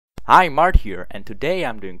Hi, Mart here, and today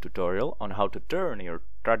I'm doing a tutorial on how to turn your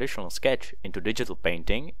traditional sketch into digital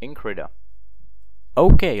painting in Krita.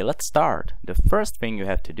 Okay, let's start. The first thing you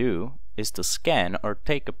have to do is to scan or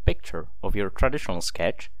take a picture of your traditional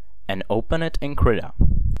sketch and open it in Krita.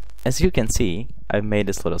 As you can see, I've made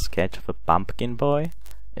this little sketch of a pumpkin boy.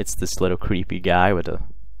 It's this little creepy guy with a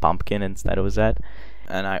pumpkin instead of his head,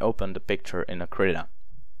 and I opened the picture in a Krita.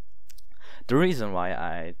 The reason why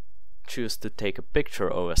I choose to take a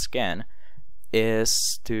picture of a scan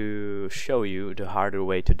is to show you the harder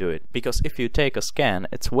way to do it, because if you take a scan,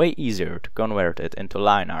 it's way easier to convert it into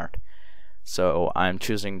line art. So I'm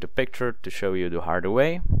choosing the picture to show you the harder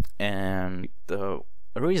way, and the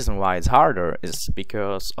reason why it's harder is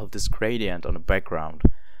because of this gradient on the background.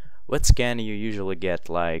 With scan you usually get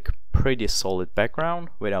like pretty solid background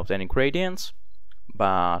without any gradients,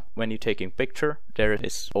 but when you're taking picture there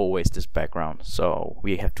is always this background, so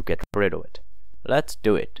we have to get rid of it. Let's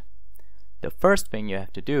do it. The first thing you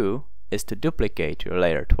have to do is to duplicate your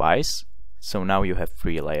layer twice, so now you have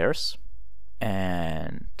 3 layers,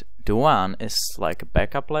 and the one is like a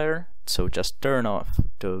backup layer, so just turn off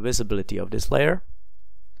the visibility of this layer.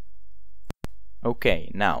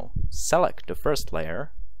 Okay, now select the first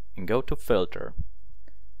layer and go to filter,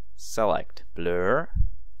 select blur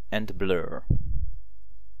and blur.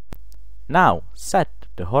 Now set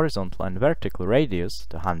the horizontal and vertical radius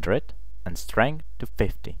to 100 and strength to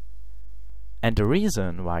 50. And the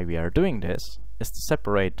reason why we are doing this is to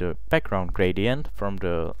separate the background gradient from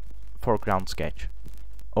the foreground sketch.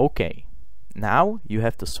 Okay, now you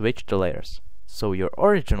have to switch the layers. So your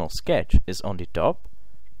original sketch is on the top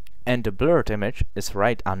and the blurred image is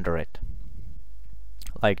right under it,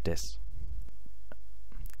 like this.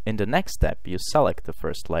 In the next step you select the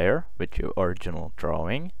first layer with your original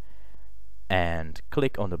drawing and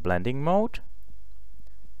click on the blending mode,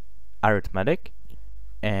 arithmetic,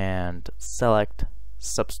 and select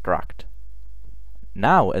subtract.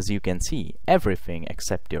 Now as you can see, everything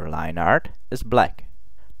except your line art is black.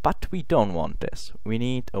 But we don't want this. We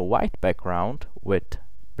need a white background with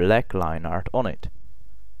black line art on it.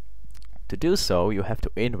 To do so you have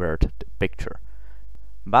to invert the picture.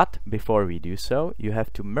 But before we do so, you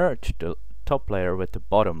have to merge the top layer with the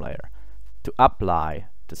bottom layer to apply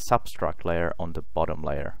the subtract layer on the bottom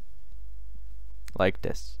layer, like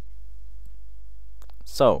this.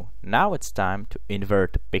 So now it's time to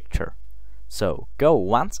invert the picture. So go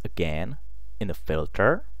once again in the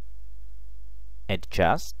filter,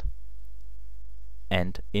 adjust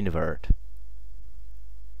and invert.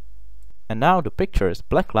 And now the picture is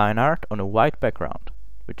black line art on a white background,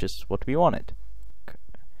 which is what we wanted.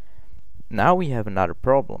 Now we have another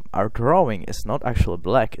problem. Our drawing is not actually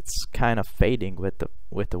black, it's kind of fading with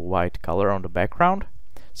the white color on the background,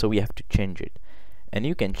 so we have to change it. And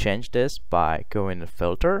you can change this by going to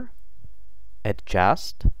filter,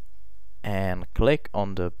 adjust, and click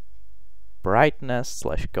on the brightness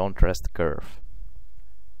 / contrast curve.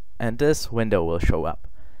 And this window will show up.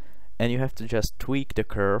 And you have to just tweak the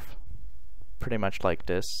curve pretty much like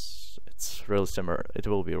this. It's really similar, it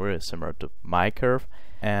will be really similar to my curve,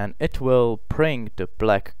 and it will bring the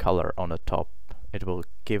black color on the top. It will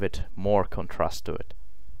give it more contrast to it.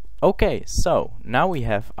 Okay, so now we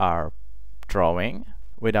have our drawing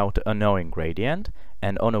without the annoying gradient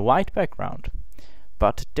and on a white background,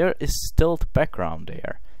 but there is still the background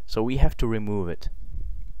there, so we have to remove it,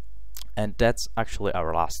 and that's actually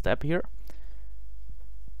our last step here.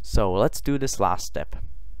 So let's do this last step.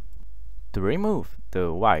 To remove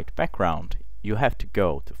the white background you have to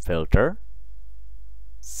go to filter,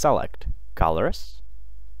 select colors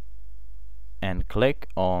and click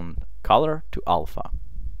on color to alpha.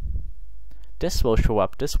 This will show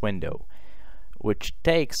up this window, which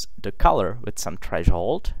takes the color with some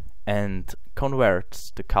threshold and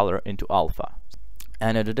converts the color into alpha.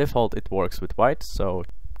 And at the default it works with white, so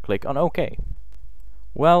click on OK.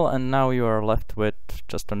 Well, and now you are left with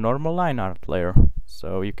just a normal line art layer,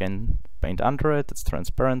 so you can paint under it, it's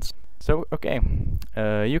transparent. So okay,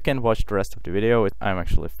 you can watch the rest of the video. I'm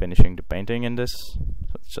actually finishing the painting in this,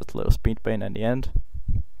 so it's just a little speed paint at the end.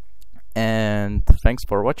 And thanks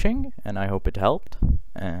for watching, and I hope it helped.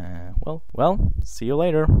 Well, see you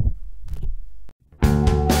later.